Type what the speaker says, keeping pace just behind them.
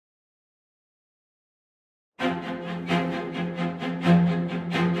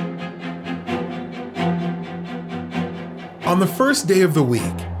On the first day of the week,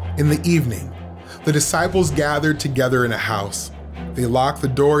 in the evening, the disciples gathered together in a house. They locked the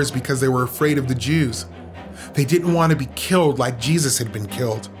doors because they were afraid of the Jews. They didn't want to be killed like Jesus had been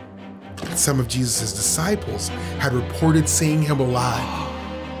killed. Some of Jesus' disciples had reported seeing him alive.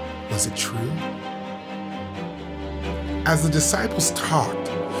 Was it true? As the disciples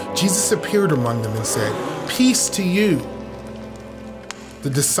talked, Jesus appeared among them and said, "Peace to you." The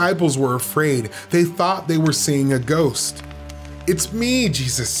disciples were afraid. They thought they were seeing a ghost. "It's me,"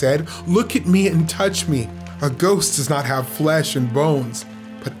 Jesus said. "Look at me and touch me. A ghost does not have flesh and bones,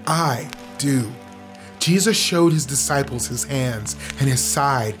 but I do." Jesus showed his disciples his hands and his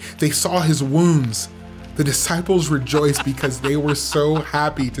side. They saw his wounds. The disciples rejoiced because they were so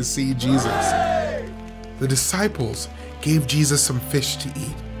happy to see Jesus. The disciples gave Jesus some fish to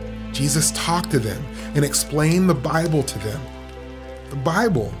eat. Jesus talked to them and explained the Bible to them. "The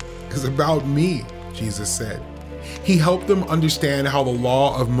Bible is about me," Jesus said. He helped them understand how the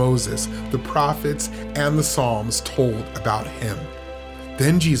law of Moses, the prophets, and the Psalms told about him.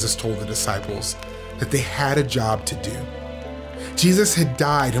 Then Jesus told the disciples that they had a job to do. Jesus had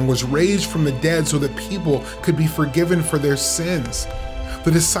died and was raised from the dead so that people could be forgiven for their sins.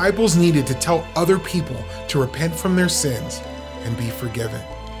 The disciples needed to tell other people to repent from their sins and be forgiven.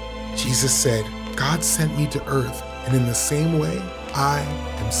 Jesus said, "God sent me to earth, and in the same way, I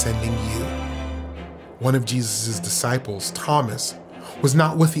am sending you." One of Jesus' disciples, Thomas, was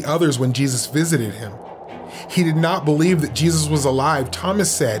not with the others when Jesus visited him. He did not believe that Jesus was alive.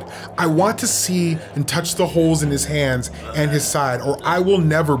 Thomas said, "I want to see and touch the holes in his hands and his side, or I will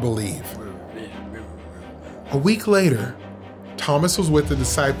never believe." A week later, Thomas was with the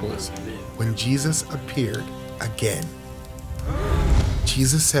disciples when Jesus appeared again.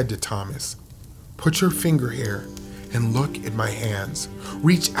 Jesus said to Thomas, "Put your finger here and look at my hands.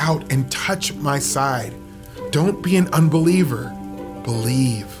 Reach out and touch my side. Don't be an unbeliever.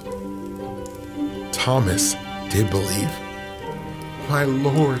 Believe." Thomas did believe. "My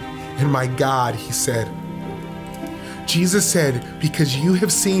Lord and my God," he said. Jesus said, "Because you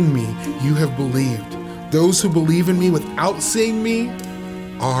have seen me, you have believed. Those who believe in me without seeing me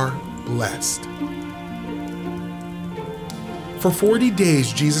are blessed." For 40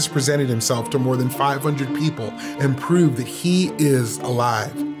 days, Jesus presented himself to more than 500 people and proved that he is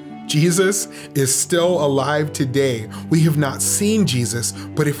alive. Jesus is still alive today. We have not seen Jesus,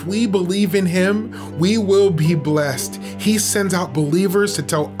 but if we believe in him, we will be blessed. He sends out believers to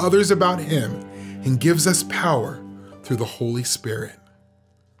tell others about him and gives us power through the Holy Spirit.